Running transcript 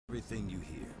Everything you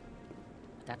hear.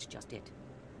 That's just it.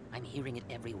 I'm hearing it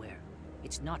everywhere.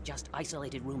 It's not just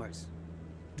isolated rumors.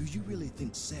 Do you really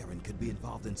think Saren could be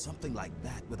involved in something like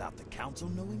that without the Council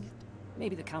knowing it?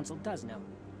 Maybe the Council does know.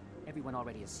 Everyone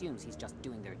already assumes he's just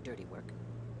doing their dirty work.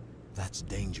 That's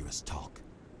dangerous talk.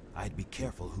 I'd be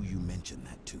careful who you mention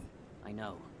that to. I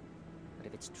know. But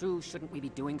if it's true, shouldn't we be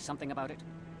doing something about it?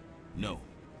 No.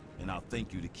 And I'll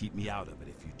thank you to keep me out of it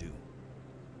if you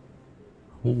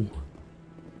do. Ooh.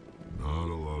 Not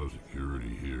a lot of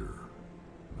security here.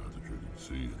 Not that you can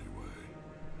see anyway.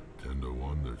 10 to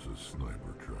 1, there's a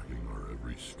sniper tracking our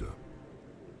every step.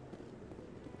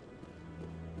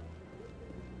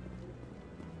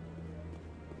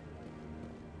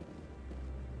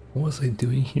 What was I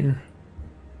doing here?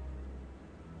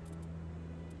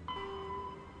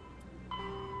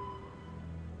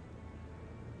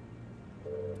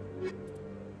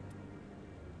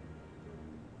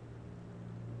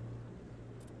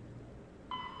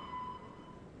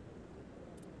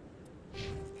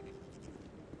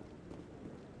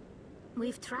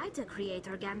 We've tried to create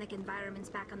organic environments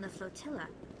back on the flotilla,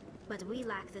 but we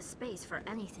lack the space for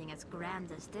anything as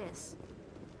grand as this.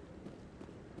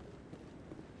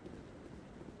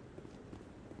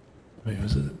 Wait,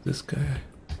 was it this guy?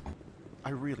 I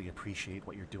really appreciate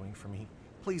what you're doing for me.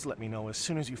 Please let me know as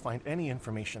soon as you find any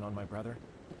information on my brother.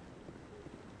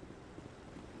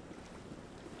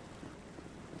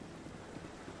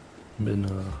 Been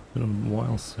a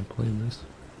while since I played this.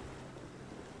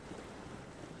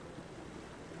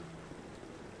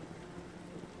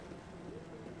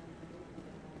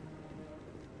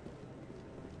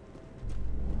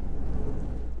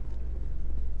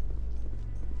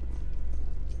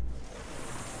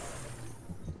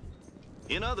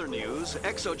 In other news,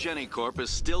 Exogeny Corp is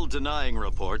still denying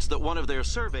reports that one of their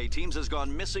survey teams has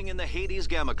gone missing in the Hades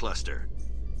Gamma Cluster.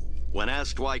 When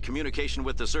asked why communication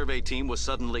with the survey team was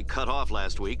suddenly cut off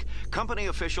last week, company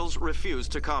officials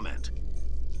refused to comment.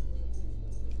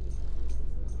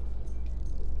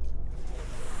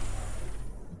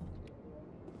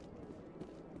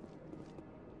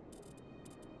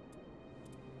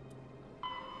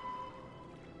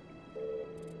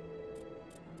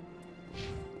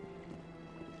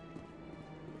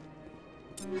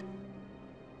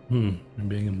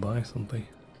 Maybe I can buy something.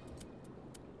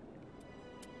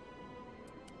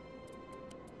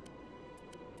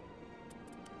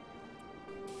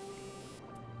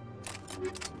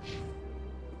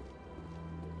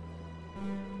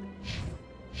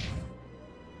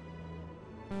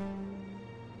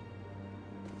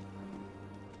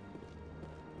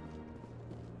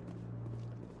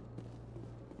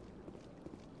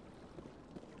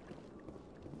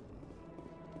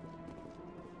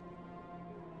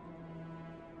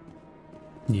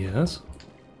 Yes?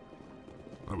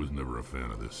 I was never a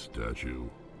fan of this statue.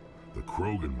 The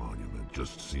Krogan monument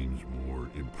just seems more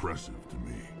impressive to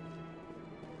me.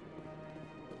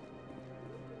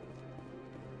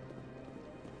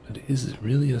 But is it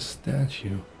really a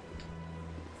statue?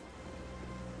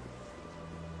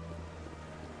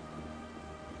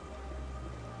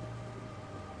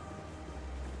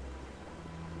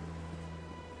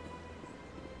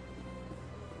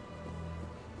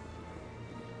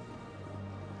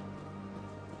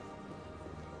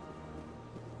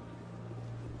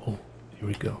 Here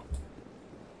we go.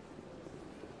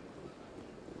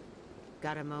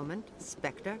 Got a moment,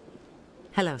 Spectre?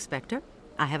 Hello, Spectre.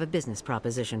 I have a business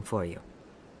proposition for you.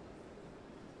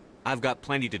 I've got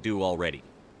plenty to do already.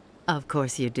 Of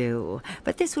course you do.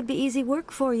 But this would be easy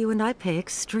work for you, and I pay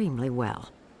extremely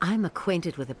well. I'm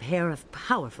acquainted with a pair of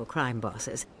powerful crime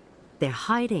bosses. They're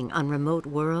hiding on remote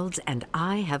worlds, and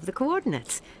I have the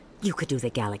coordinates. You could do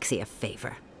the galaxy a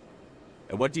favor.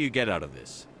 And what do you get out of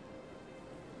this?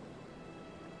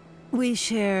 We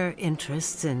share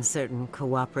interests in certain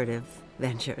cooperative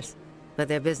ventures, but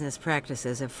their business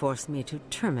practices have forced me to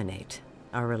terminate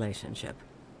our relationship.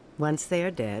 Once they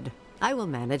are dead, I will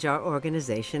manage our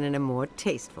organization in a more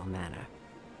tasteful manner.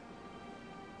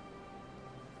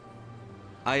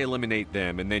 I eliminate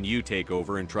them, and then you take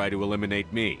over and try to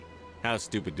eliminate me. How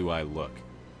stupid do I look?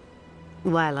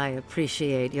 While I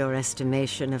appreciate your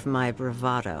estimation of my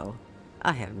bravado,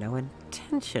 I have no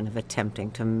intention of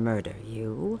attempting to murder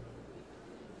you.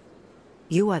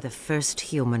 You are the first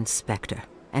human Spectre,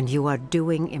 and you are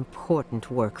doing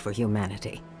important work for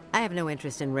humanity. I have no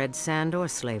interest in red sand or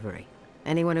slavery.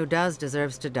 Anyone who does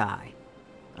deserves to die.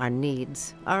 Our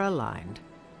needs are aligned.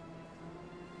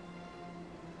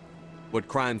 What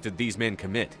crimes did these men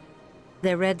commit?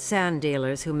 They're red sand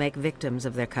dealers who make victims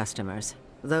of their customers.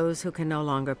 Those who can no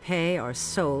longer pay are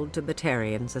sold to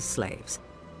Batarians as slaves.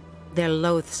 They're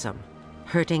loathsome,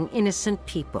 hurting innocent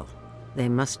people. They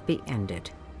must be ended.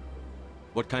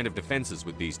 What kind of defenses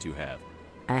would these two have?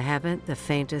 I haven't the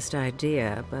faintest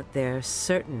idea, but they're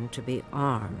certain to be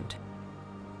armed.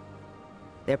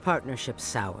 Their partnership's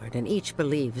soured, and each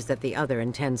believes that the other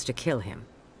intends to kill him.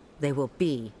 They will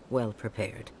be well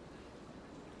prepared.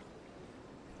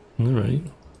 All right.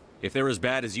 If they're as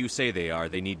bad as you say they are,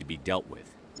 they need to be dealt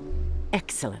with.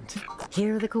 Excellent.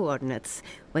 Here are the coordinates.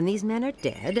 When these men are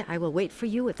dead, I will wait for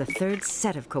you at the third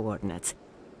set of coordinates.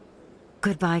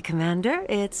 Goodbye, Commander.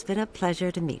 It's been a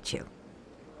pleasure to meet you.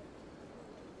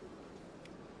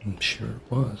 I'm sure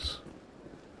it was.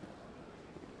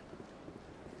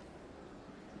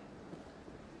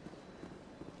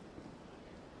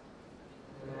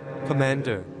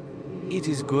 Commander, it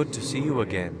is good to see you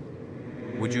again.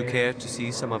 Would you care to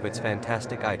see some of its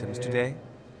fantastic items today?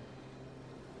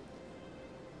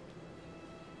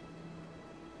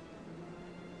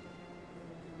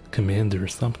 Commander,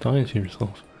 stop dying to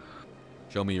yourself.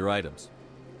 Show me your items.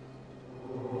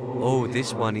 Oh,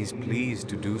 this one is pleased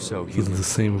to do so, This is human. the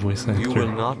same voice actor. You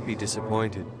will not be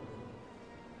disappointed.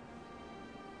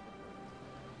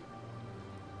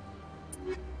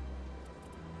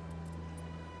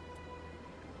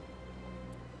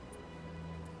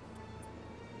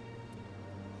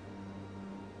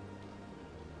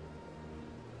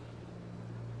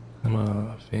 I'm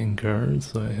a vanguard,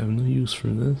 so I have no use for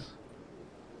this.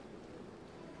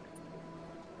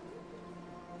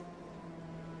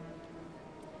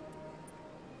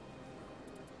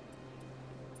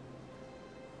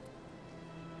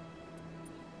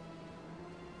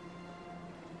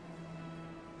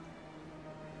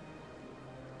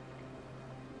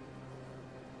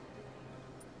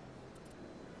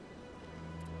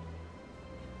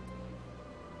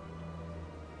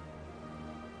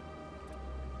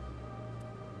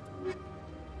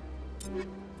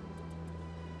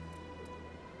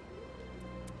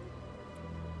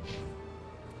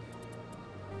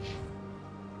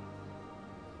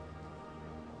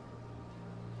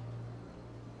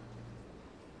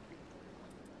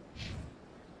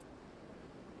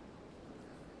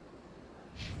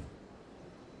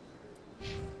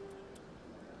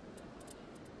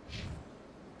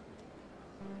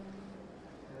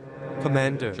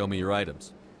 Commander. Show me your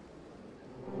items.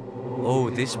 Oh,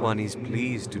 this one is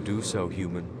pleased to do so,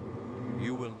 human.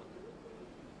 You will...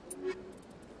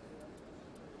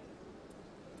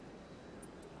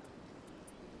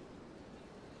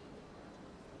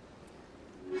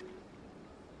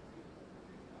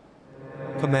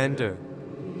 Commander,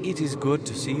 it is good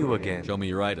to see you again. Show me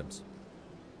your items.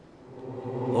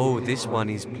 Oh, this one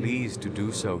is pleased to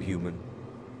do so, human.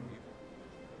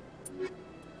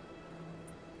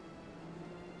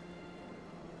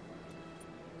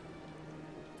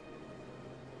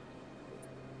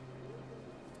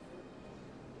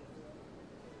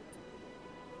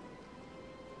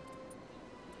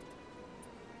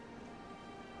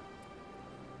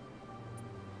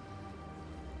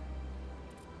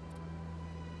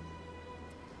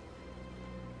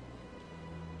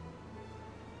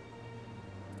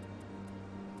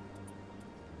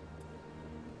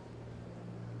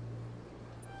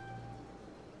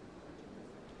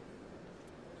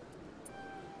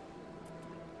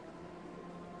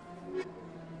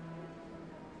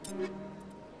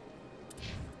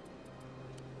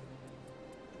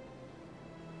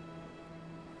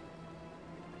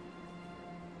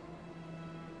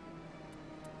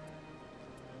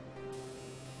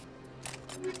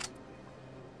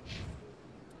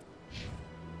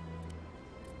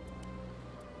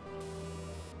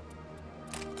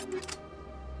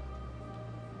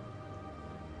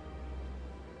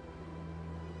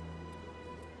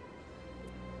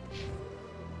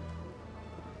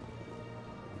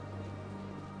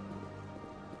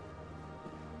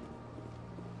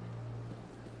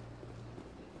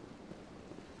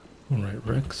 Alright,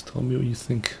 Rex, tell me what you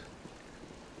think.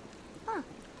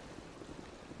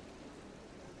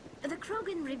 The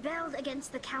Krogan rebelled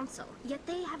against the Council, yet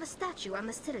they have a statue on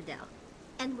the Citadel.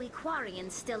 And we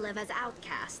Quarians still live as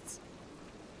outcasts.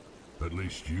 At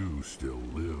least you still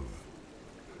live.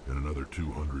 In another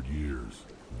 200 years,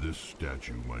 this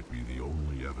statue might be the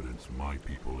only evidence my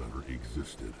people ever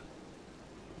existed.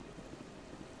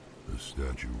 The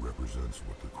statue represents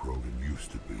what the Krogan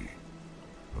used to be.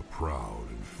 A proud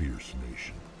and fierce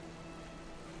nation.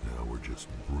 Now we're just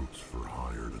brutes for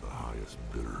hire to the highest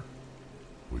bidder.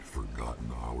 We've forgotten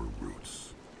our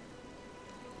roots.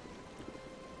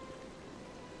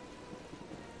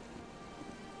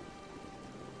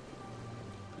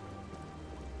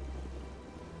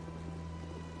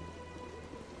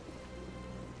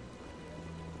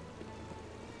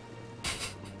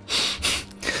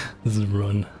 This is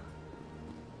Run.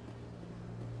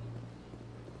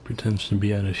 Pretends to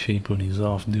be out of shape when he's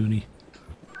off duty.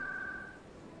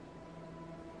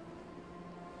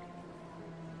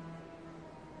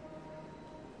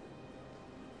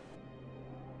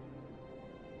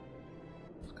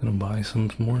 Gonna buy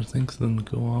some more things, then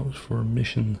go out for a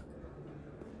mission.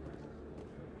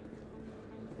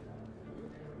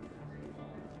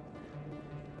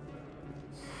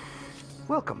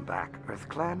 Welcome back, Earth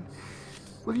Clan.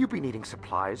 Will you be needing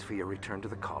supplies for your return to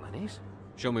the colonies?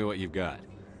 Show me what you've got.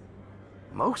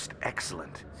 Most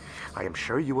excellent. I am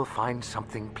sure you will find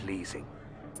something pleasing.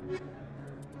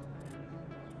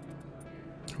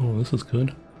 Oh, this is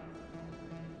good.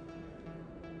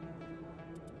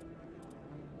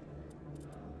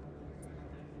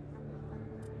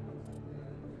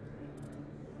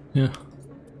 Yeah.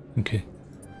 Okay.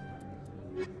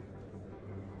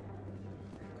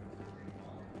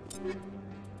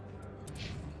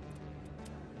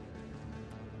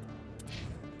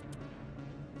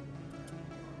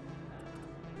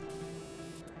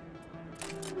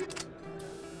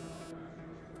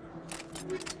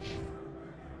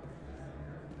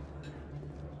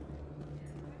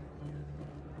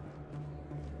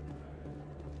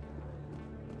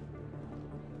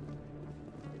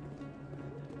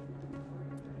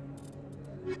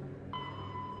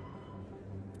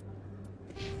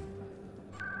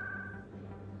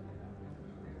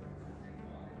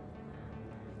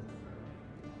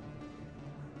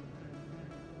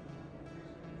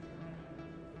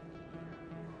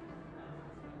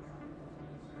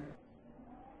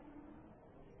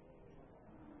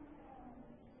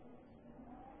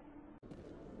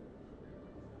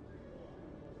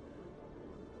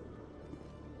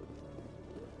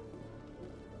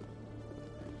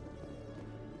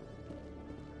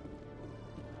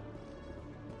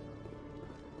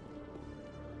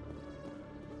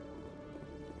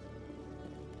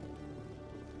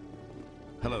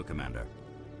 Hello, Commander.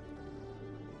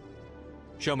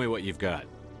 Show me what you've got.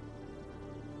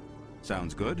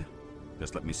 Sounds good.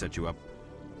 Just let me set you up.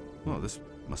 Oh, this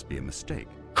must be a mistake.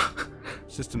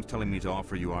 System's telling me to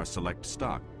offer you our select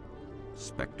stock.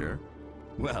 Spectre?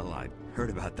 Well, I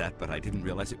heard about that, but I didn't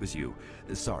realize it was you.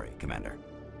 Sorry, Commander.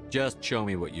 Just show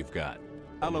me what you've got.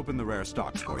 I'll open the rare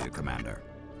stocks for you, Commander.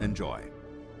 Enjoy.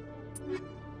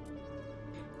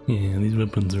 Yeah, these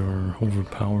weapons are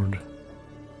overpowered.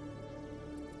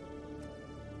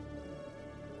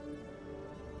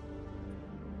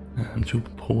 I'm too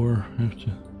poor. I have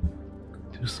to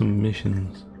do some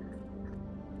missions.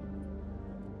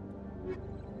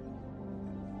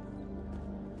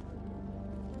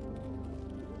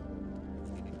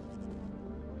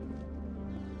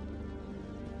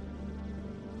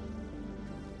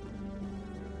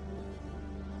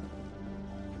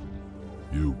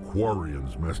 You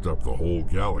Quarians messed up the whole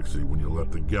galaxy when you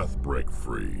let the Geth break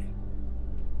free.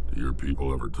 Do your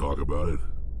people ever talk about it?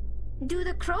 Do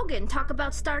the Krogan talk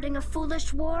about starting a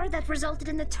foolish war that resulted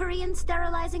in the Turians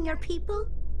sterilizing your people?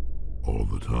 All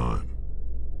the time.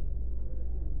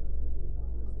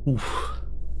 Oof.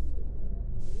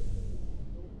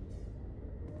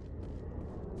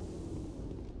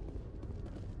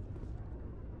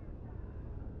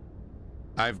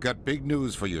 I've got big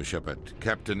news for you, Shepard.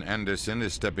 Captain Anderson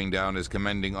is stepping down as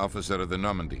commanding officer of the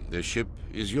Normandy. The ship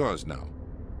is yours now.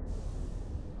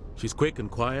 She's quick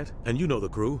and quiet, and you know the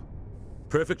crew.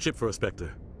 Perfect ship for a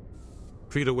Spectre.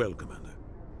 Treat her well, Commander.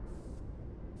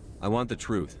 I want the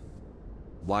truth.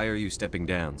 Why are you stepping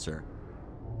down, sir?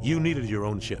 You needed your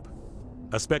own ship.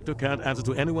 A Spectre can't answer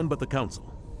to anyone but the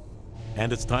Council.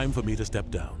 And it's time for me to step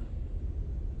down.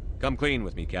 Come clean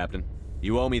with me, Captain.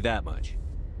 You owe me that much.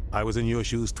 I was in your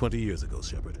shoes 20 years ago,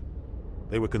 Shepard.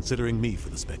 They were considering me for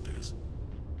the Spectres.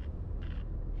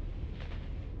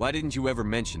 Why didn't you ever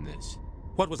mention this?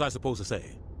 What was I supposed to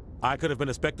say? I could have been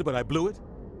a Spectre, but I blew it?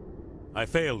 I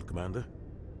failed, Commander.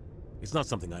 It's not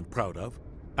something I'm proud of.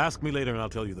 Ask me later and I'll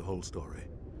tell you the whole story.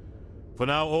 For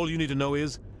now, all you need to know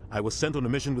is, I was sent on a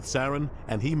mission with Saren,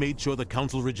 and he made sure the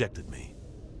Council rejected me.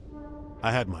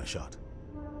 I had my shot.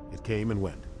 It came and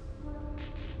went.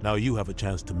 Now you have a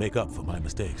chance to make up for my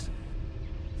mistakes.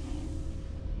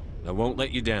 I won't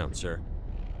let you down, sir.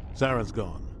 Saren's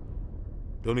gone.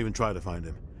 Don't even try to find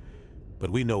him.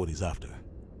 But we know what he's after.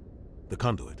 The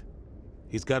conduit.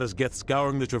 He's got his Geth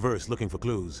scouring the Traverse looking for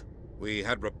clues. We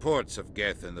had reports of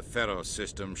Geth in the Pharos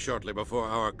system shortly before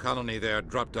our colony there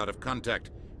dropped out of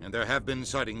contact, and there have been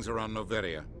sightings around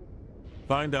Noveria.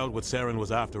 Find out what Saren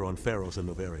was after on Pharos and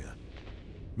Noveria.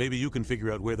 Maybe you can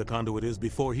figure out where the conduit is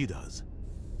before he does.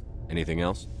 Anything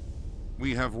else?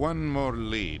 We have one more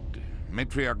lead.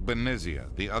 Matriarch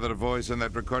Benezia, the other voice in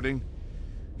that recording.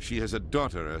 She has a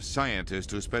daughter, a scientist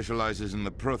who specializes in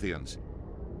the Protheans.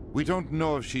 We don't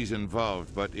know if she's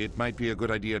involved, but it might be a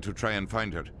good idea to try and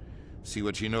find her. See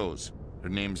what she knows. Her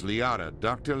name's Liara,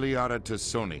 Dr. Liara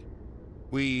Tassoni.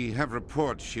 We have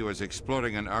reports she was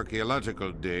exploring an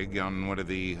archaeological dig on one of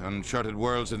the uncharted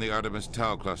worlds in the Artemis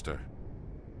Tau cluster.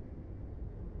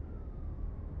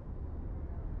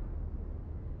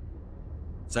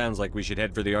 Sounds like we should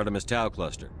head for the Artemis Tau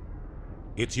cluster.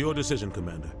 It's your decision,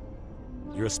 Commander.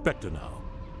 You're a Spectre now.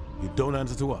 You don't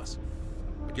answer to us.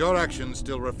 But your actions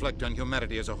still reflect on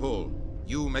humanity as a whole.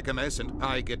 You make a mess and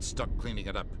I get stuck cleaning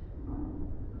it up.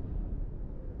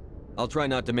 I'll try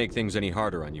not to make things any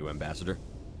harder on you, Ambassador.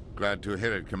 Glad to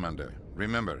hear it, Commander.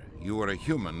 Remember, you were a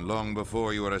human long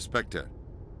before you were a Spectre.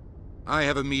 I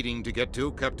have a meeting to get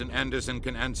to. Captain Anderson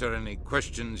can answer any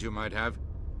questions you might have.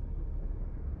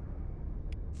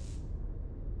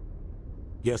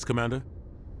 Yes, Commander?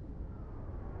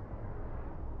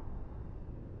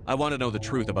 I want to know the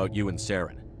truth about you and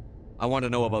Saren. I want to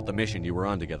know about the mission you were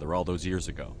on together all those years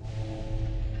ago.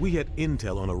 We had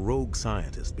intel on a rogue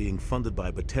scientist being funded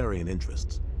by Batarian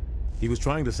interests. He was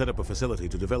trying to set up a facility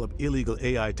to develop illegal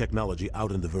AI technology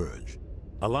out in the Verge.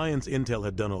 Alliance intel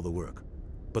had done all the work,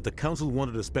 but the Council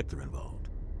wanted a Spectre involved.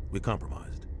 We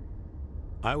compromised.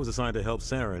 I was assigned to help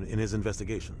Saren in his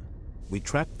investigation. We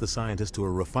tracked the scientist to a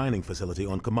refining facility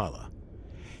on Kamala.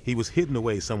 He was hidden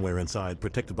away somewhere inside,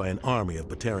 protected by an army of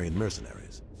Batarian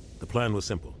mercenaries. The plan was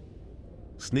simple.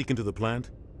 Sneak into the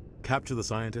plant, capture the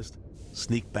scientist,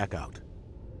 sneak back out.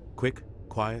 Quick,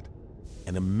 quiet,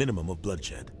 and a minimum of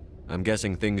bloodshed. I'm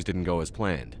guessing things didn't go as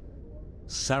planned.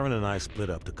 Saren and I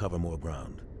split up to cover more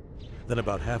ground. Then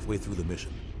about halfway through the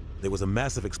mission, there was a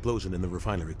massive explosion in the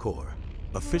refinery core.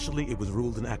 Officially, it was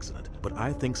ruled an accident, but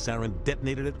I think Saren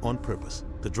detonated it on purpose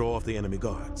to draw off the enemy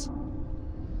guards.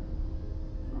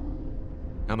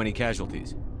 How many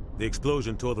casualties? The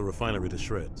explosion tore the refinery to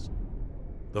shreds.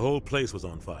 The whole place was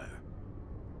on fire.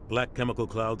 Black chemical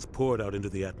clouds poured out into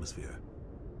the atmosphere.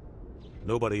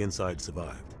 Nobody inside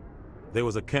survived. There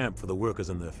was a camp for the workers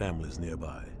and their families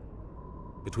nearby.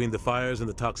 Between the fires and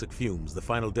the toxic fumes, the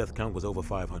final death count was over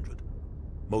 500.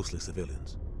 Mostly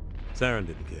civilians. Saren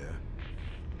didn't care.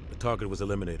 The target was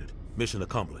eliminated, mission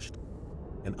accomplished,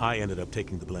 and I ended up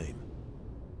taking the blame.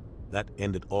 That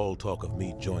ended all talk of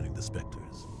me joining the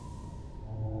Spectres.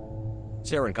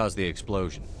 Saren caused the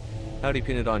explosion. How'd he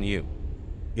pin it on you?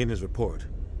 In his report,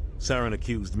 Saren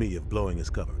accused me of blowing his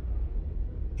cover.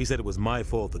 He said it was my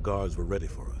fault the guards were ready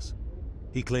for us.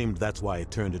 He claimed that's why it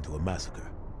turned into a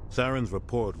massacre. Saren's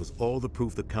report was all the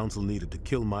proof the Council needed to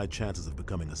kill my chances of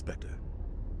becoming a Spectre.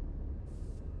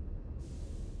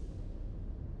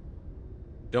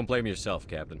 Don't blame yourself,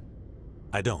 Captain.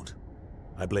 I don't.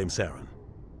 I blame Saren.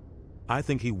 I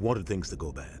think he wanted things to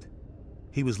go bad.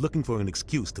 He was looking for an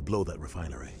excuse to blow that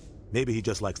refinery. Maybe he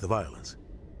just likes the violence.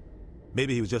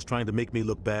 Maybe he was just trying to make me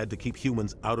look bad to keep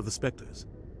humans out of the Spectres.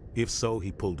 If so,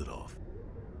 he pulled it off.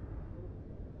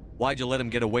 Why'd you let him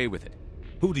get away with it?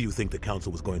 Who do you think the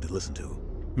Council was going to listen to?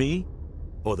 Me?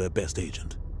 Or their best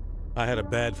agent? I had a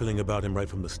bad feeling about him right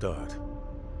from the start.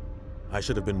 I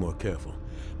should have been more careful.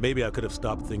 Maybe I could have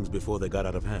stopped things before they got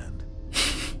out of hand.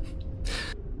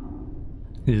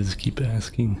 You just keep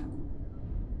asking.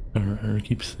 Or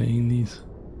keep saying these.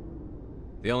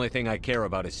 The only thing I care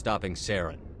about is stopping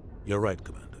Saren. You're right,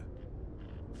 Commander.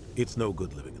 It's no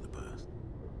good living in the past.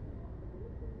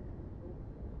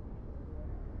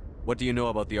 What do you know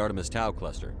about the Artemis Tau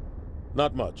cluster?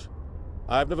 Not much.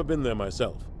 I've never been there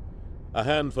myself. A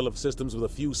handful of systems with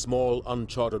a few small,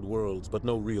 uncharted worlds, but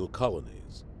no real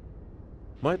colonies.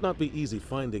 Might not be easy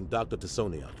finding Dr.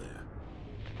 Tassoni out there.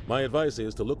 My advice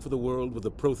is to look for the world with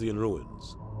the Prothean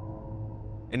ruins.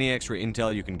 Any extra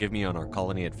intel you can give me on our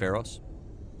colony at Pharos?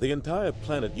 The entire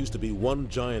planet used to be one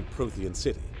giant Prothean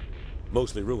city.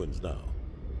 Mostly ruins now.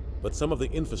 But some of the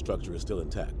infrastructure is still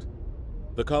intact.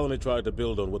 The colony tried to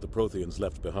build on what the Protheans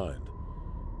left behind.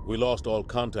 We lost all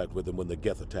contact with them when the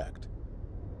Geth attacked.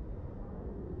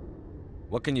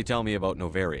 What can you tell me about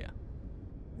Noveria?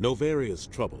 Novaria's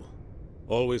trouble.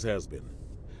 Always has been.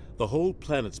 The whole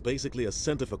planet's basically a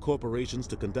center for corporations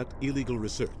to conduct illegal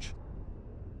research.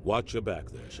 Watch your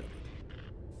back there, Shepard.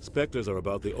 Spectres are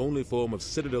about the only form of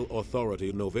Citadel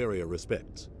authority Noveria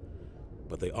respects.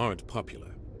 But they aren't popular.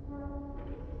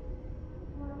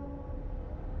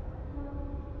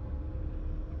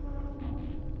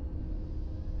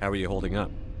 How are you holding up?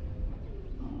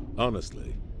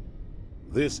 Honestly,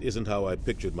 this isn't how I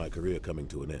pictured my career coming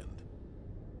to an end.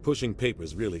 Pushing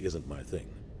papers really isn't my thing.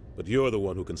 But you're the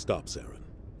one who can stop Saren.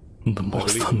 The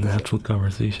most unnatural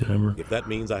conversation ever. If that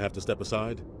means I have to step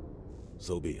aside,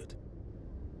 so be it.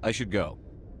 I should go.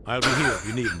 I'll be here if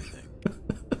you need anything.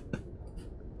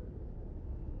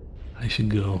 I should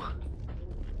go.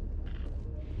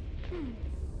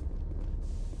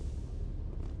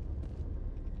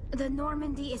 The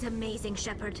Normandy is amazing,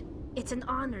 Shepard. It's an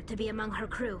honor to be among her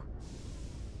crew.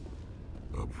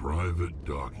 A private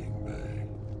docking bay.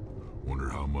 Wonder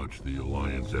how much the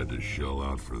Alliance had to shell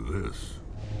out for this.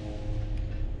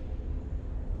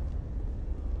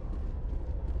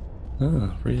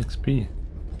 Ah, free XP.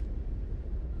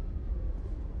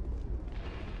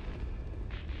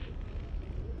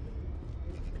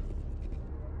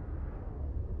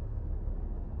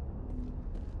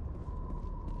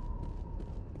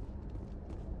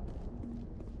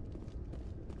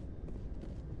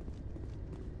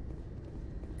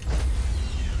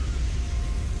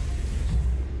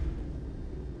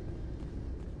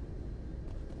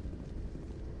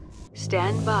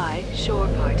 Stand by, shore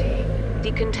party.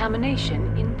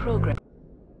 Decontamination in progress.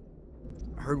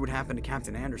 I heard what happened to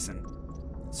Captain Anderson.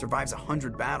 Survives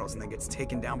 100 battles and then gets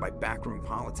taken down by backroom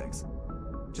politics.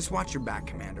 Just watch your back,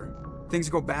 Commander. Things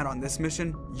go bad on this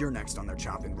mission, you're next on their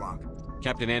chopping block.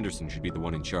 Captain Anderson should be the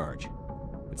one in charge.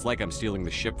 It's like I'm stealing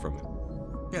the ship from him.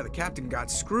 Yeah, the captain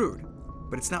got screwed.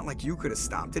 But it's not like you could have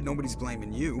stopped it. Nobody's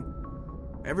blaming you.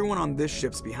 Everyone on this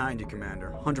ship's behind you,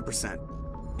 Commander.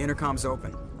 100%. Intercom's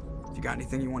open. If you got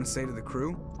anything you want to say to the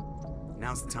crew,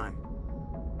 now's the time.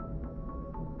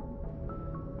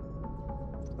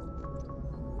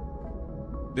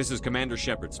 This is Commander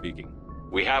Shepard speaking.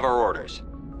 We have our orders.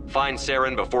 Find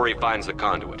Saren before he finds the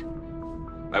conduit.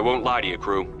 I won't lie to you,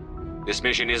 crew. This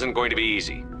mission isn't going to be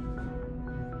easy.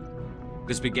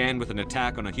 This began with an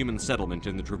attack on a human settlement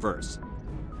in the Traverse.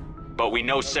 But we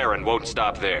know Saren won't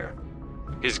stop there.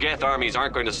 His Geth armies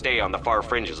aren't going to stay on the far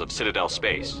fringes of Citadel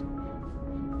space.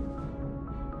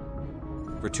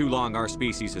 For too long, our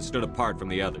species has stood apart from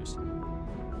the others.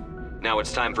 Now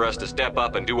it's time for us to step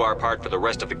up and do our part for the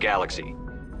rest of the galaxy.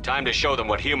 Time to show them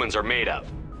what humans are made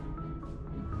of.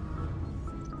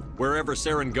 Wherever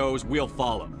Saren goes, we'll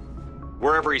follow.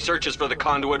 Wherever he searches for the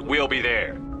conduit, we'll be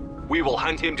there. We will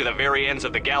hunt him to the very ends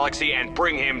of the galaxy and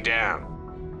bring him down.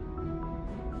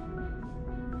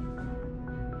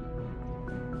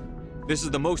 This is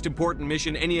the most important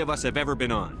mission any of us have ever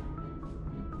been on.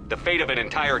 The fate of an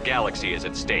entire galaxy is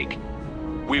at stake.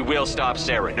 We will stop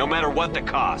Saren, no matter what the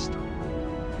cost.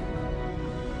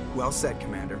 Well said,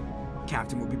 Commander.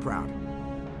 Captain will be proud.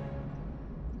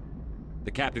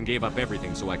 The captain gave up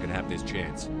everything so I could have this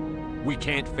chance. We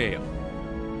can't fail.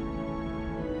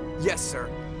 Yes, sir.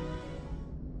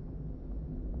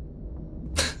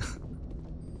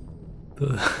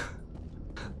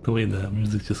 The way that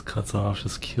music just cuts off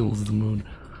just kills the mood.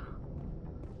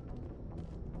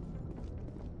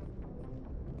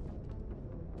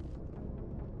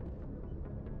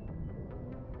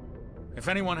 If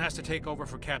anyone has to take over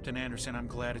for Captain Anderson, I'm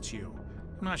glad it's you.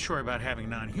 I'm not sure about having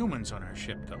non-humans on our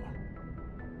ship, though.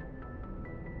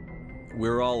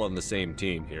 We're all on the same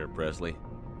team here, Presley.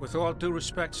 With all due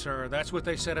respect, sir, that's what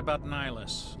they said about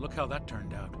Nihilus. Look how that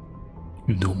turned out.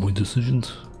 You know my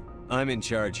decisions. I'm in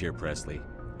charge here, Presley.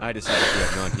 I decided to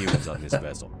have non-humans on this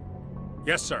vessel.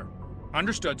 Yes, sir.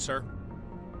 Understood, sir.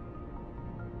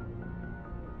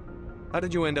 How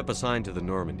did you end up assigned to the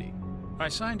Normandy? I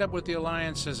signed up with the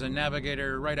Alliance as a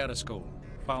navigator right out of school,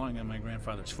 following in my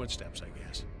grandfather's footsteps, I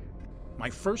guess. My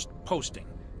first posting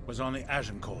was on the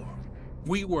Agincourt.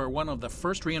 We were one of the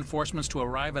first reinforcements to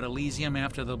arrive at Elysium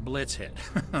after the Blitz hit.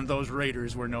 Those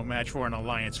raiders were no match for an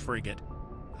Alliance frigate.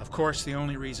 Of course, the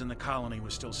only reason the colony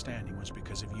was still standing was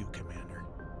because of you, Commander.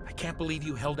 I can't believe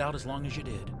you held out as long as you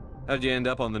did. How'd you end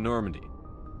up on the Normandy?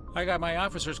 I got my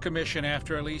officer's commission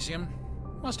after Elysium.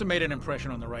 Must have made an impression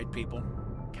on the right people.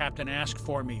 Captain asked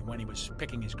for me when he was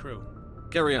picking his crew.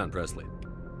 Carry on, Presley.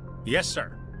 Yes,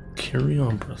 sir. Carry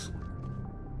on, Presley.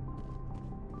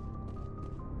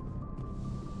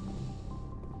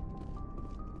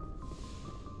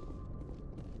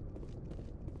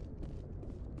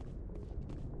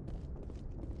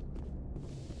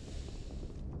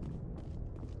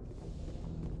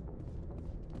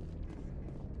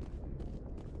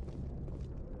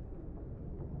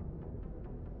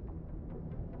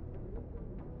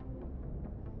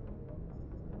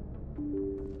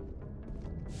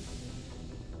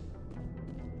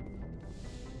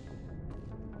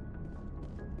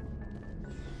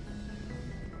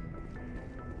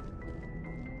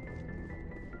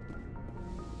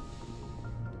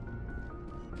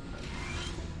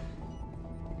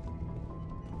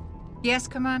 Yes,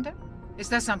 Commander? Is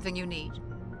there something you need?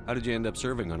 How did you end up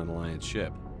serving on an Alliance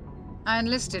ship? I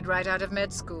enlisted right out of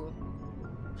med school.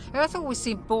 Earth always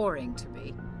seemed boring to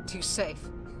me. Too safe,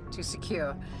 too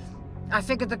secure. I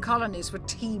figured the colonies were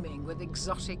teeming with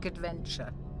exotic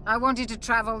adventure. I wanted to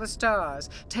travel the stars,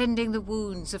 tending the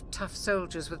wounds of tough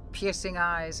soldiers with piercing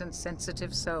eyes and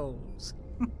sensitive souls.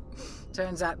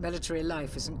 Turns out military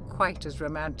life isn't quite as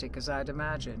romantic as I'd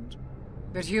imagined.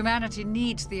 But humanity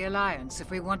needs the Alliance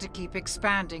if we want to keep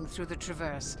expanding through the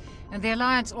Traverse, and the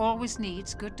Alliance always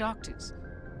needs good doctors.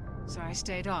 So I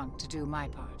stayed on to do my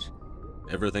part.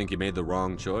 Ever think you made the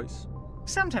wrong choice?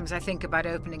 Sometimes I think about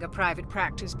opening a private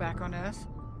practice back on Earth,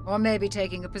 or maybe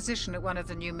taking a position at one of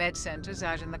the new med centers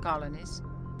out in the colonies.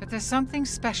 But there's something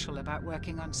special about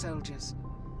working on soldiers.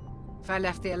 If I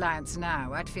left the Alliance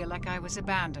now, I'd feel like I was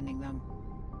abandoning them.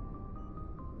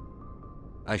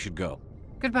 I should go.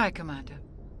 Goodbye, Commander.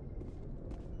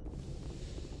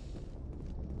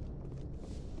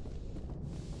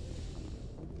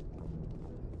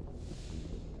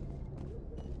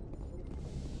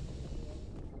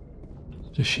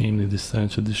 It's a shame they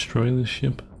decided to destroy this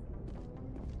ship.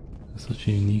 It's such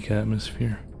a unique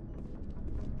atmosphere.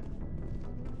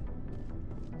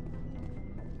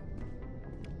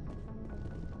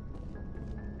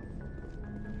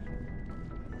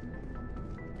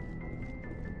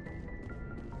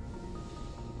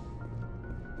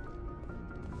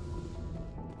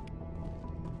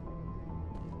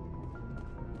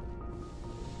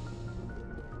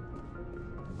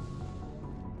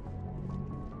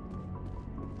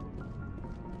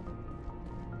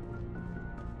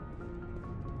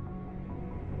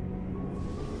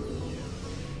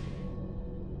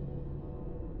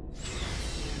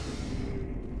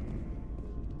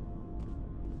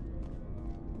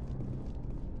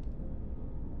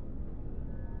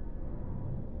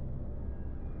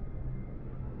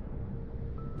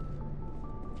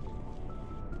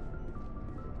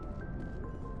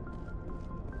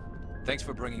 Thanks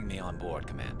for bringing me on board,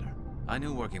 Commander. I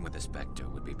knew working with the Spectre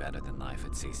would be better than life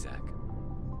at CSEC.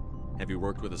 Have you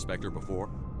worked with a Spectre before?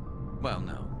 Well,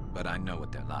 no, but I know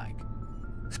what they're like.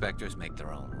 Spectres make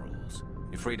their own rules.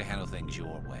 You're free to handle things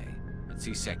your way. At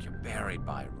CSEC, you're buried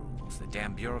by rules. The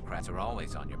damn bureaucrats are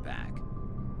always on your back.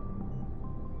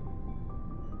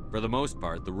 For the most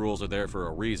part, the rules are there for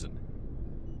a reason.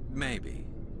 Maybe.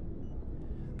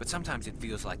 But sometimes it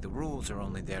feels like the rules are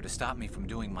only there to stop me from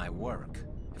doing my work.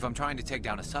 If I'm trying to take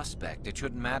down a suspect, it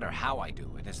shouldn't matter how I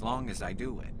do it, as long as I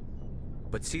do it.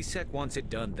 But CSEC wants it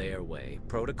done their way.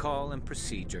 Protocol and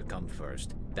procedure come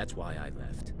first. That's why I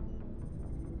left.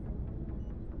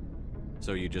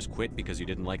 So you just quit because you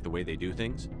didn't like the way they do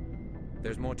things?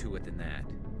 There's more to it than that.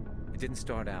 It didn't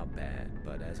start out bad,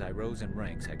 but as I rose in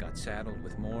ranks, I got saddled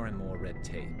with more and more red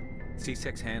tape.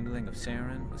 CSEC's handling of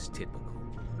Saren was typical.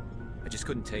 I just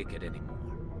couldn't take it anymore.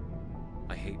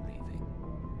 I hate leaving.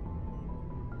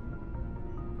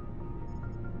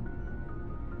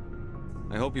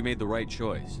 I hope you made the right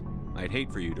choice. I'd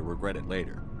hate for you to regret it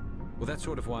later. Well, that's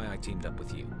sort of why I teamed up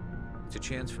with you. It's a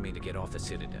chance for me to get off the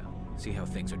Citadel, see how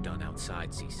things are done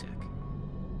outside CSEC.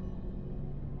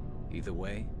 Either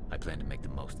way, I plan to make the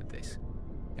most of this.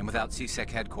 And without CSEC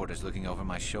headquarters looking over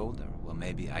my shoulder, well,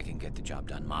 maybe I can get the job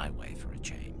done my way for a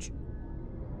change.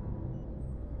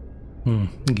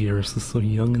 Garrus is so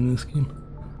young in this game.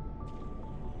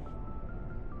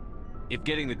 If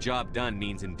getting the job done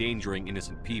means endangering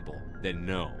innocent people, then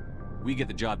no. We get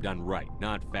the job done right,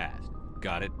 not fast.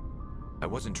 Got it? I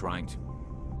wasn't trying to.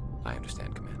 I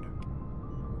understand, Commander.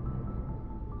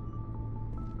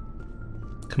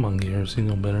 Come on, Garrus, you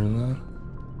know better than that.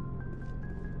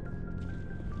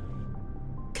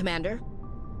 Commander?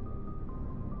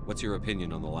 What's your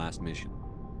opinion on the last mission?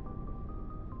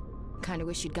 Kinda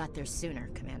wish you'd got there sooner,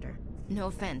 Commander. No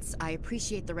offense, I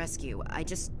appreciate the rescue. I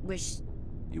just wish...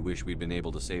 You wish we'd been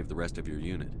able to save the rest of your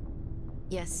unit?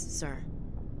 Yes, sir.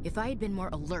 If I had been more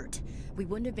alert, we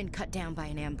wouldn't have been cut down by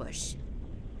an ambush.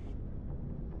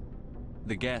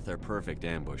 The Geth are perfect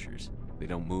ambushers. They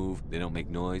don't move, they don't make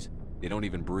noise, they don't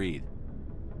even breathe.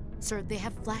 Sir, they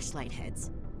have flashlight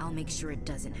heads. I'll make sure it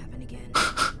doesn't happen again.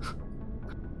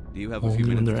 Do you have a few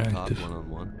minutes to talk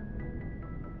one-on-one?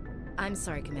 I'm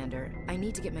sorry, Commander. I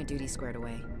need to get my duty squared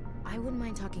away. I wouldn't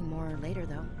mind talking more later,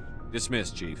 though.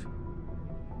 Dismissed, Chief.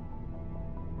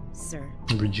 Sir.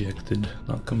 Rejected,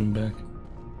 not coming back.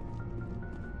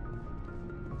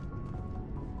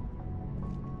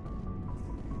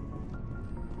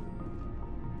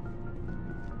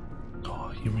 Oh,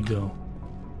 here we go.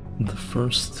 The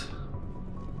first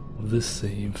of this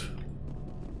save.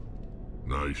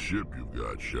 Nice ship you've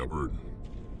got, Shepard.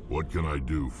 What can I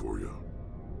do for you?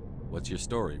 What's your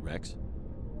story, Rex?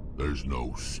 There's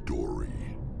no story.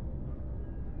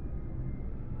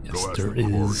 Yes, Go ask there the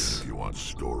Krogan is. if you want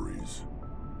stories.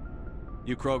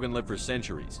 You Krogan live for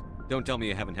centuries. Don't tell me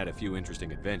you haven't had a few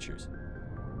interesting adventures.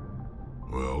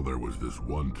 Well, there was this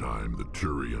one time the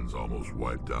Turians almost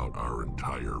wiped out our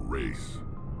entire race.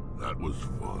 That was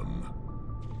fun.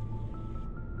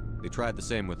 They tried the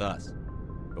same with us,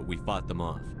 but we fought them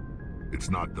off. It's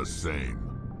not the same.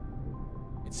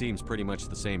 It seems pretty much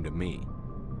the same to me.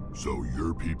 So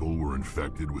your people were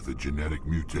infected with a genetic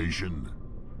mutation?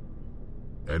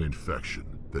 An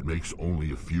infection that makes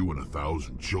only a few in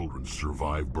 1,000 children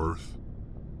survive birth?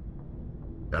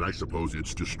 And I suppose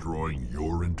it's destroying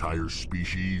your entire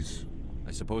species?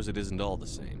 I suppose it isn't all the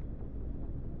same.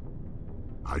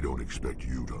 I don't expect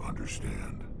you to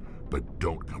understand, but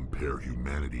don't compare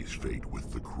humanity's fate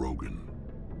with the Krogan.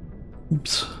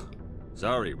 Oops.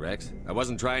 Sorry, Rex. I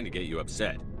wasn't trying to get you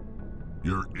upset.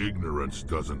 Your ignorance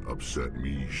doesn't upset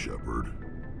me, Shepard.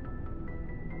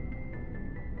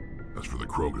 As for the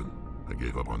Krogan, I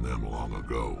gave up on them long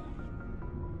ago.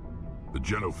 The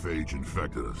genophage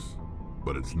infected us,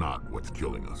 but it's not what's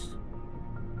killing us.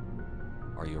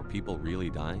 Are your people really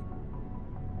dying?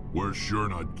 We're sure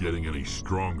not getting any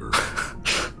stronger.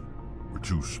 We're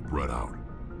too spread out.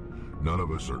 None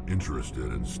of us are interested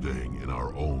in staying in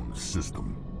our own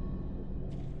system.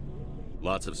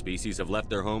 Lots of species have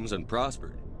left their homes and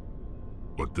prospered.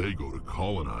 But they go to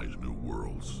colonize new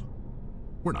worlds.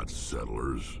 We're not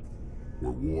settlers. We're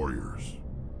warriors.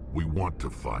 We want to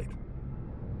fight.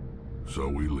 So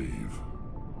we leave.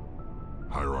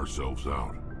 Hire ourselves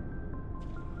out.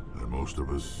 And most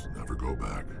of us never go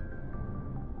back.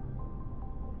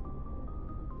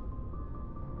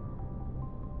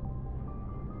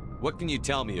 What can you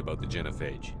tell me about the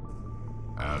genophage?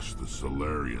 Ask the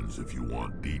Solarians if you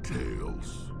want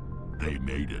details. They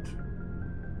made it.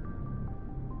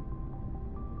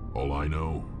 All I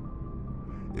know,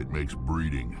 it makes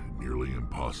breeding nearly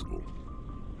impossible.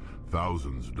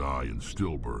 Thousands die in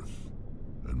stillbirth,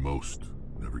 and most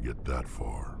never get that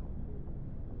far.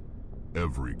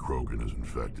 Every Krogan is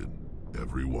infected,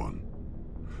 every one.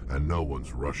 And no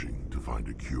one's rushing to find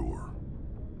a cure.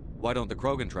 Why don't the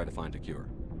Krogan try to find a cure?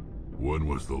 When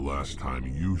was the last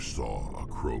time you saw a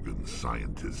Krogan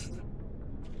scientist?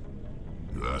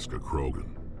 You ask a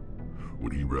Krogan,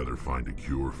 would he rather find a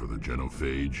cure for the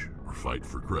genophage or fight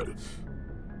for credits?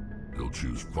 He'll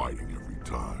choose fighting every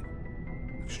time.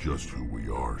 It's just who we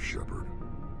are, Shepard.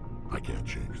 I can't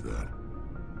change that.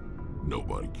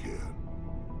 Nobody can.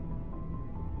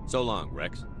 So long,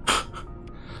 Rex.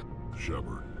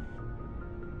 Shepard.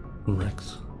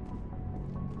 Rex.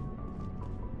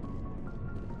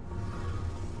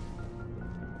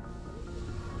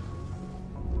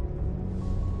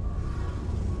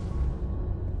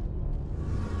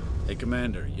 Hey,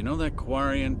 Commander, you know that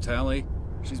Quarian, Tally?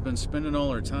 She's been spending all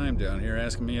her time down here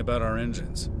asking me about our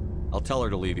engines. I'll tell her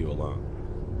to leave you alone.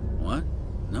 What?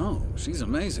 No, she's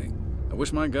amazing. I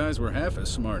wish my guys were half as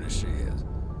smart as she is.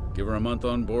 Give her a month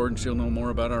on board and she'll know more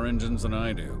about our engines than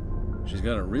I do. She's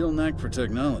got a real knack for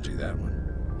technology, that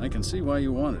one. I can see why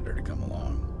you wanted her to come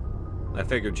along. I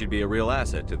figured she'd be a real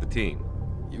asset to the team.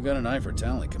 You got an eye for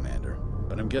Tally, Commander,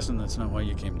 but I'm guessing that's not why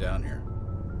you came down here.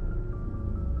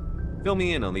 Fill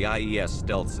me in on the IES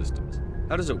stealth systems.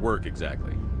 How does it work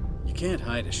exactly? You can't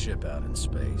hide a ship out in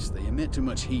space. They emit too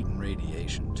much heat and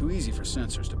radiation. Too easy for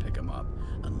sensors to pick them up,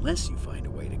 unless you find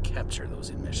a way to capture those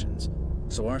emissions.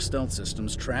 So our stealth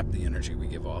systems trap the energy we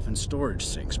give off in storage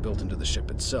sinks built into the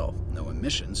ship itself. No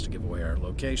emissions to give away our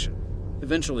location.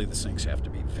 Eventually the sinks have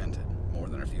to be vented. More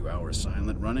than a few hours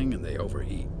silent running and they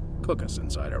overheat. Cook us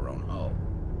inside our own hull.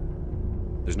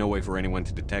 There's no way for anyone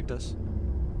to detect us?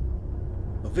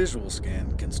 A visual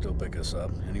scan can still pick us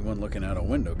up. Anyone looking out a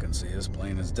window can see us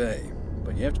plain as day.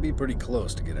 But you have to be pretty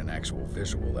close to get an actual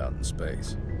visual out in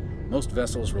space. Most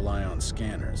vessels rely on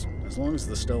scanners. As long as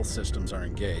the stealth systems are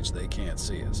engaged, they can't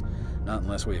see us. Not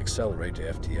unless we accelerate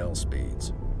to FTL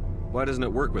speeds. Why doesn't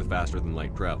it work with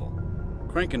faster-than-light travel?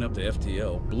 Cranking up to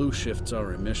FTL blue shifts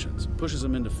our emissions, pushes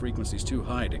them into frequencies too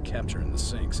high to capture in the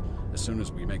sinks. As soon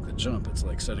as we make the jump, it's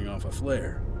like setting off a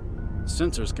flare.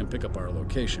 Sensors can pick up our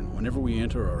location whenever we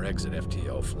enter or exit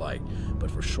FTL flight,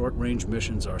 but for short-range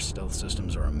missions, our stealth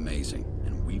systems are amazing,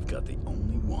 and we've got the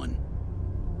only one.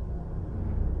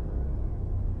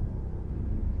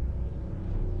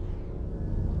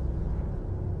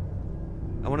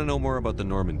 I want to know more about the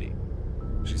Normandy.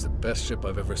 She's the best ship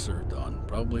I've ever served on,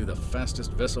 probably the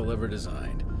fastest vessel ever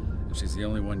designed, and she's the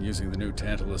only one using the new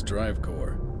Tantalus drive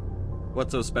core.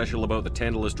 What's so special about the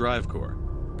Tantalus drive core?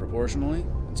 Proportionally,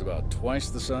 it's about twice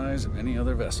the size of any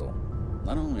other vessel.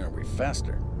 Not only are we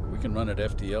faster, but we can run at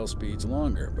FTL speeds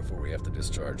longer before we have to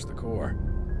discharge the core.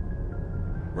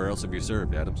 Where else have you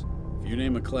served, Adams? If you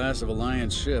name a class of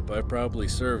Alliance ship, I've probably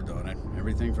served on it.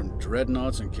 Everything from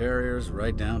dreadnoughts and carriers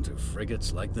right down to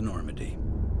frigates like the Normandy.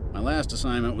 My last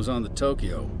assignment was on the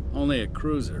Tokyo. Only a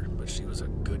cruiser, but she was a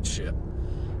good ship.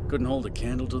 Couldn't hold a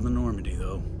candle to the Normandy,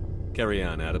 though. Carry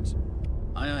on, Adams.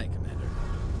 Aye, aye, Commander.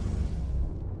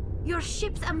 Your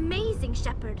ship's amazing,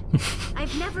 Shepard.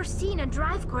 I've never seen a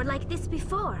drive core like this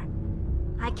before.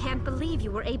 I can't believe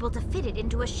you were able to fit it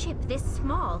into a ship this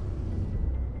small.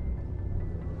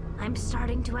 I'm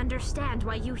starting to understand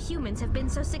why you humans have been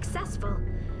so successful.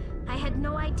 I had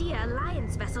no idea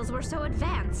Alliance vessels were so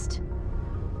advanced.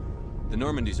 The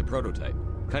Normandy's a prototype.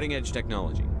 Cutting-edge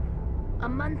technology. A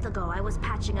month ago, I was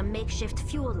patching a makeshift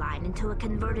fuel line into a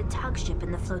converted tug ship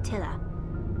in the flotilla.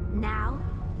 Now,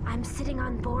 I'm sitting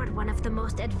on board one of the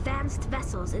most advanced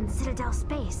vessels in Citadel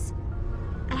space.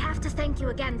 I have to thank you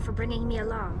again for bringing me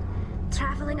along.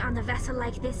 Traveling on a vessel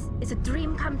like this is a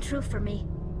dream come true for me.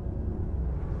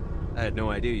 I had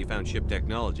no idea you found ship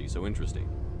technology so interesting.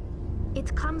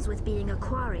 It comes with being a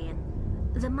Quarian.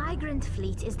 The migrant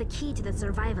fleet is the key to the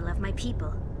survival of my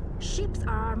people. Ships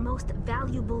are our most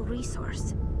valuable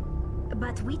resource.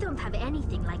 But we don't have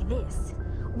anything like this.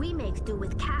 We make do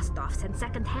with cast-offs and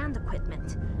second-hand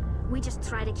equipment. We just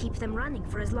try to keep them running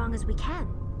for as long as we can.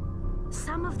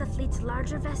 Some of the fleet's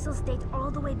larger vessels date all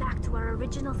the way back to our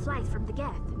original flight from the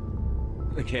Geth.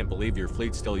 I can't believe your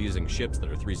fleet's still using ships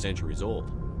that are 3 centuries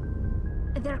old.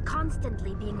 They're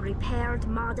constantly being repaired,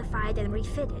 modified, and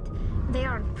refitted. They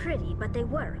aren't pretty, but they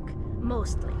work.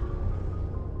 Mostly.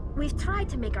 We've tried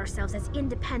to make ourselves as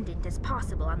independent as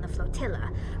possible on the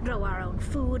flotilla, grow our own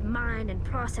food, mine and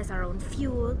process our own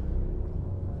fuel.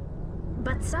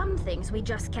 But some things we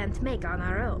just can't make on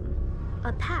our own.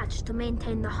 A patch to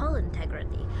maintain the hull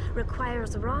integrity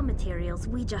requires raw materials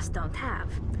we just don't have.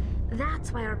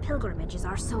 That's why our pilgrimages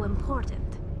are so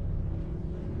important.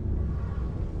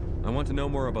 I want to know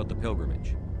more about the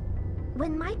pilgrimage.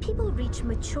 When my people reach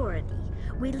maturity,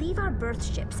 we leave our birth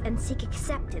ships and seek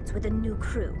acceptance with a new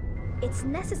crew. It's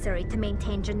necessary to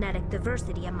maintain genetic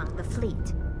diversity among the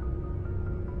fleet.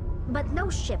 But no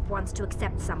ship wants to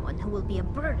accept someone who will be a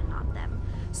burden on them.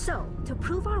 So, to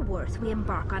prove our worth, we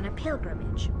embark on a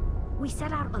pilgrimage. We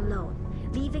set out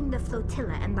alone, leaving the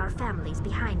flotilla and our families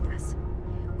behind us.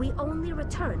 We only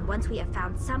return once we have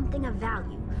found something of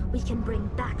value we can bring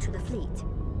back to the fleet.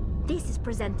 This is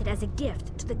presented as a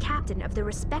gift to the captain of the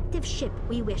respective ship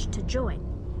we wish to join.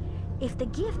 If the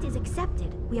gift is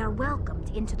accepted, we are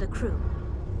welcomed into the crew.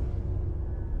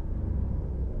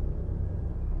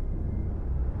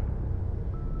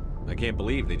 I can't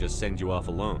believe they just send you off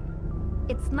alone.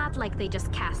 It's not like they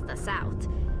just cast us out.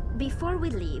 Before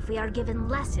we leave, we are given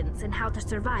lessons in how to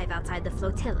survive outside the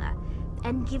flotilla,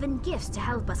 and given gifts to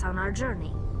help us on our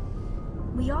journey.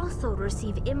 We also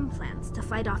receive implants to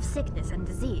fight off sickness and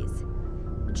disease.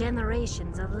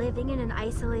 Generations of living in an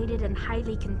isolated and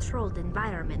highly controlled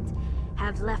environment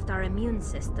have left our immune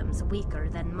systems weaker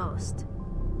than most.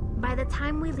 By the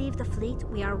time we leave the fleet,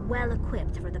 we are well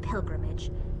equipped for the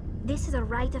pilgrimage. This is a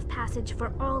rite of passage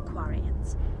for all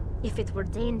Quarians. If it were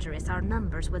dangerous, our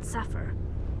numbers would suffer.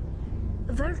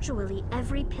 Virtually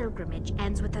every pilgrimage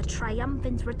ends with a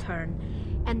triumphant return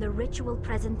and the ritual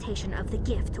presentation of the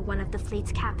gift to one of the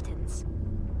fleet's captains.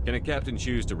 Can a captain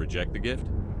choose to reject the gift?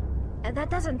 That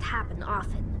doesn't happen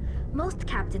often. Most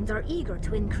captains are eager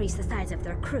to increase the size of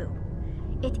their crew.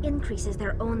 It increases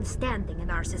their own standing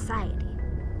in our society.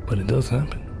 But it does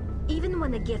happen. Even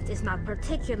when a gift is not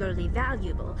particularly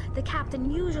valuable, the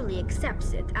captain usually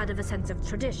accepts it out of a sense of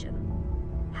tradition.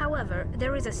 However,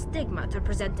 there is a stigma to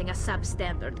presenting a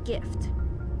substandard gift.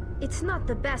 It's not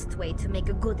the best way to make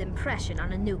a good impression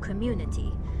on a new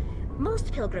community.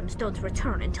 Most pilgrims don't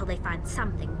return until they find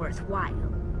something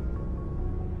worthwhile.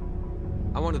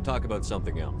 I want to talk about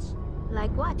something else.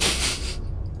 Like what?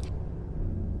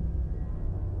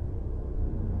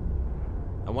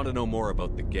 I want to know more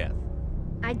about the Geth.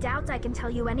 I doubt I can tell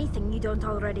you anything you don't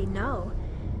already know.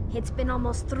 It's been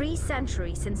almost 3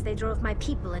 centuries since they drove my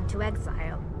people into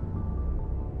exile.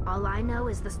 All I know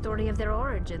is the story of their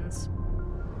origins.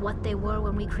 What they were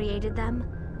when we created them,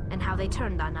 and how they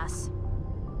turned on us.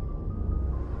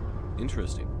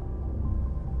 Interesting.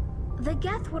 The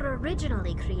Geth were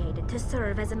originally created to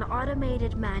serve as an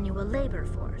automated manual labor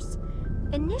force.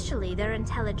 Initially, their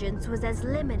intelligence was as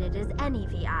limited as any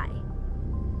VI.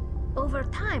 Over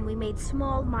time, we made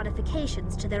small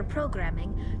modifications to their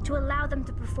programming to allow them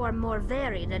to perform more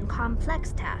varied and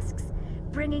complex tasks,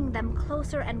 bringing them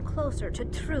closer and closer to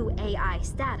true AI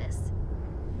status.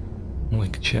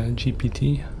 Like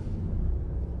ChatGPT?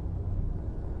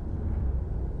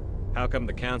 How come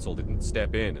the Council didn't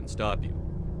step in and stop you?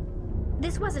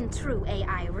 This wasn't true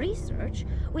AI research.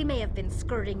 We may have been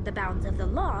skirting the bounds of the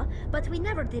law, but we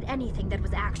never did anything that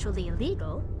was actually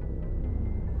illegal.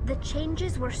 The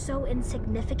changes were so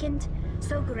insignificant,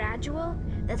 so gradual,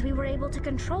 that we were able to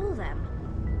control them.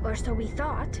 Or so we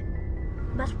thought.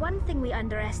 But one thing we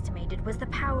underestimated was the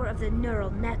power of the neural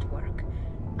network.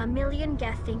 A million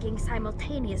Geth thinking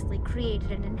simultaneously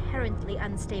created an inherently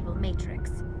unstable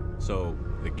matrix. So,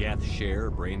 the Geth share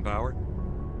brain power?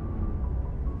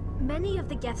 Many of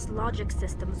the Geth's logic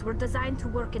systems were designed to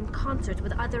work in concert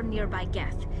with other nearby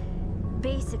Geth.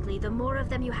 Basically, the more of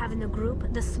them you have in a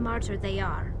group, the smarter they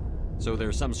are. So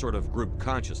there's some sort of group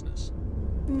consciousness?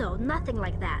 No, nothing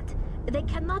like that. They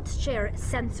cannot share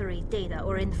sensory data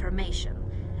or information.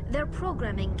 Their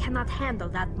programming cannot handle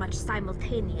that much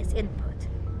simultaneous input.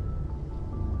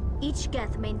 Each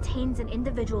Geth maintains an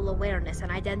individual awareness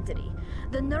and identity.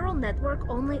 The neural network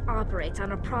only operates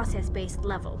on a process-based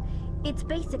level. It's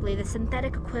basically the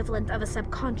synthetic equivalent of a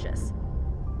subconscious.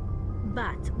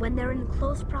 But when they're in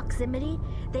close proximity,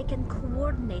 they can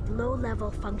coordinate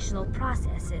low-level functional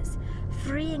processes,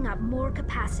 freeing up more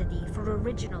capacity for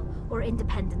original or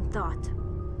independent thought.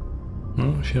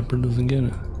 Oh, Shepard doesn't get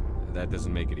it. That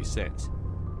doesn't make any sense.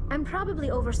 I'm probably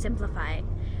oversimplifying.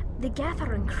 The Geth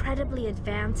are incredibly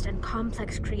advanced and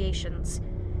complex creations.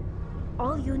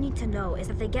 All you need to know is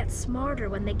that they get smarter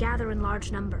when they gather in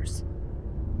large numbers.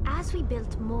 As we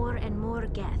built more and more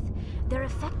Geth, their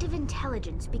effective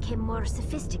intelligence became more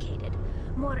sophisticated,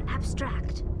 more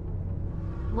abstract.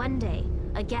 One day,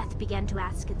 a Geth began to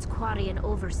ask its Quarian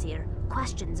overseer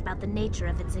questions about the nature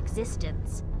of its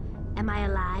existence. Am I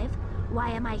alive? Why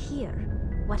am I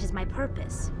here? What is my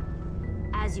purpose?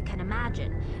 As you can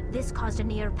imagine, this caused a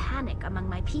near panic among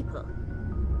my people.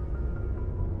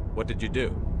 What did you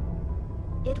do?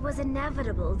 It was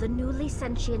inevitable the newly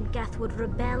sentient Geth would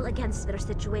rebel against their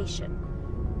situation.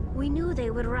 We knew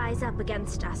they would rise up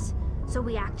against us, so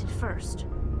we acted first.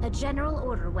 A general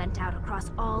order went out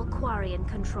across all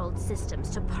Quarian-controlled systems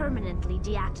to permanently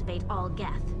deactivate all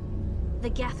Geth. The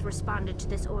Geth responded to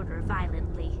this order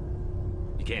violently.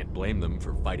 You can't blame them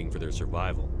for fighting for their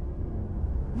survival.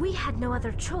 We had no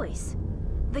other choice.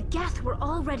 The Geth were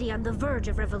already on the verge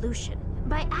of revolution.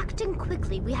 By acting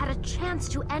quickly, we had a chance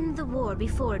to end the war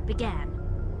before it began.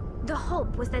 The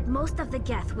hope was that most of the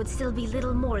Geth would still be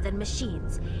little more than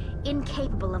machines,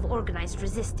 incapable of organized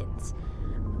resistance.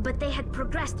 But they had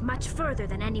progressed much further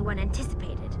than anyone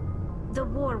anticipated. The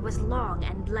war was long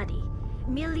and bloody.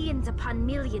 Millions upon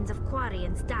millions of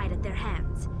Quarians died at their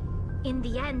hands. In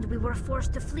the end, we were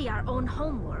forced to flee our own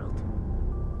homeworld.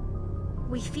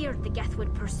 We feared the Geth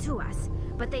would pursue us,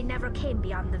 but they never came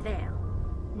beyond the Veil.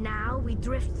 Now we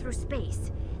drift through space,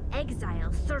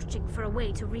 exile searching for a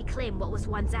way to reclaim what was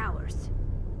once ours.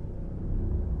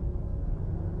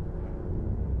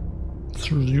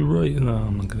 Serves you right. No,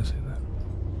 I'm not gonna say that.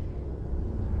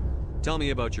 Tell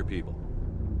me about your people.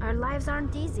 Our lives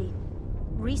aren't easy.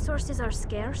 Resources are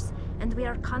scarce, and we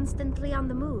are constantly on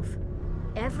the move.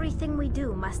 Everything we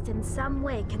do must in some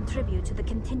way contribute to the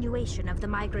continuation of the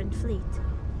migrant fleet.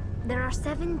 There are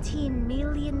 17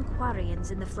 million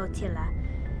Quarians in the flotilla,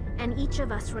 and each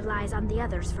of us relies on the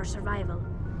others for survival.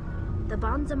 The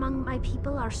bonds among my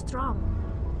people are strong.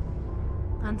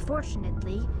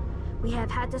 Unfortunately, we have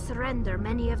had to surrender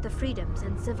many of the freedoms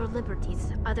and civil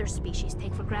liberties other species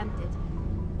take for granted.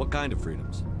 What kind of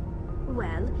freedoms?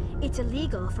 Well, it's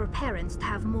illegal for parents to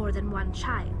have more than one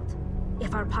child.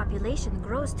 If our population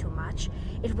grows too much,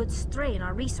 it would strain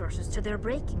our resources to their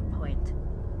breaking point.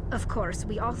 Of course,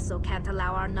 we also can't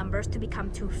allow our numbers to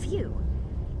become too few.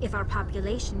 If our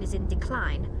population is in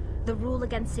decline, the rule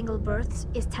against single births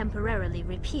is temporarily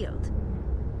repealed.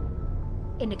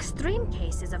 In extreme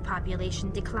cases of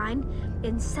population decline,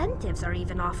 incentives are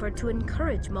even offered to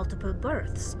encourage multiple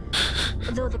births,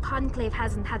 though the Conclave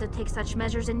hasn't had to take such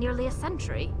measures in nearly a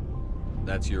century.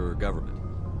 That's your government.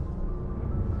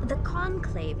 The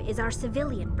Conclave is our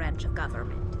civilian branch of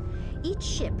government. Each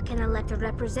ship can elect a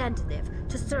representative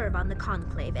to serve on the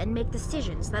Conclave and make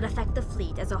decisions that affect the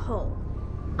fleet as a whole.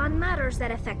 On matters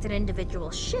that affect an individual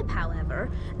ship,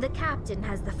 however, the captain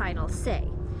has the final say.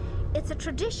 It's a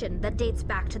tradition that dates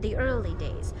back to the early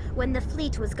days, when the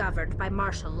fleet was governed by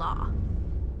martial law.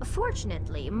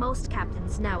 Fortunately, most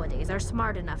captains nowadays are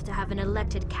smart enough to have an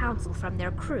elected council from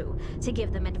their crew to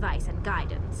give them advice and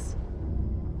guidance.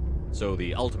 So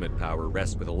the ultimate power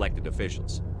rests with elected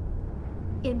officials.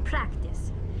 In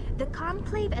practice, the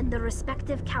Conclave and the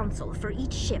respective council for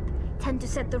each ship tend to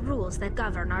set the rules that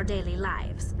govern our daily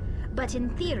lives. But in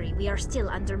theory, we are still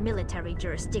under military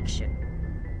jurisdiction.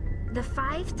 The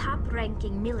 5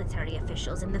 top-ranking military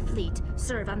officials in the fleet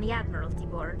serve on the Admiralty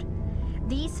Board.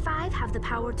 These 5 have the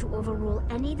power to overrule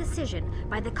any decision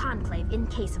by the Conclave in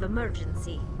case of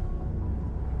emergency.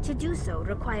 To do so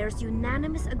requires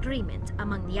unanimous agreement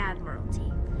among the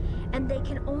Admiralty, and they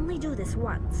can only do this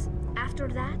once. After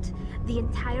that, the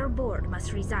entire board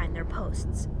must resign their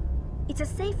posts. It's a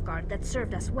safeguard that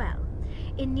served us well.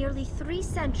 In nearly 3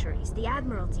 centuries, the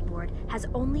Admiralty Board has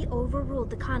only overruled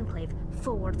the Conclave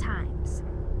 4 times.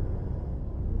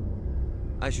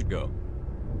 I should go.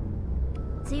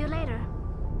 See you later.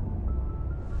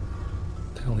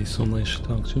 Hell, he's so nice to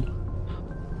talk to.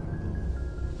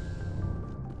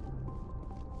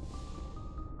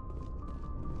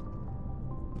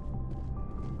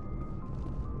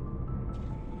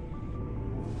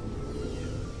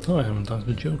 Oh, I haven't talked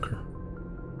to Joker.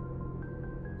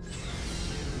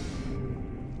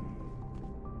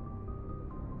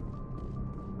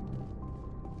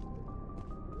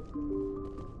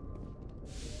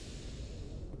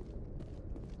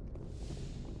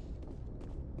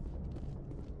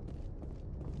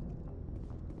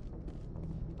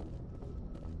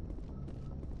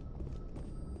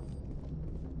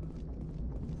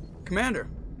 Commander,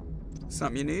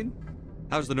 something you need?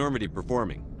 How's the Normandy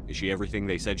performing? Is she everything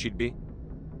they said she'd be?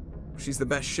 She's the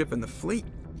best ship in the fleet,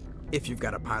 if you've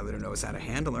got a pilot who knows how to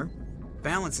handle her.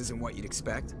 Balance isn't what you'd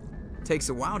expect. Takes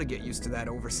a while to get used to that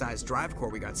oversized drive core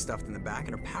we got stuffed in the back,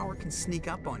 and her power can sneak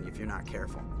up on you if you're not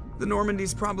careful. The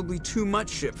Normandy's probably too much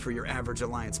ship for your average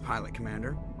Alliance pilot,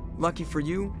 Commander. Lucky for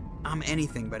you, I'm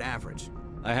anything but average.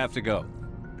 I have to go.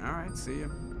 All right, see ya.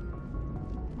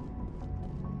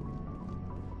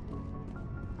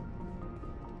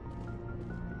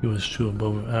 It was too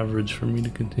above average for me to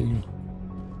continue.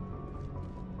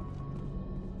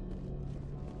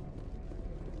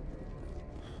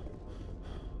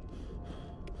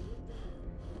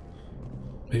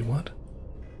 Wait, what?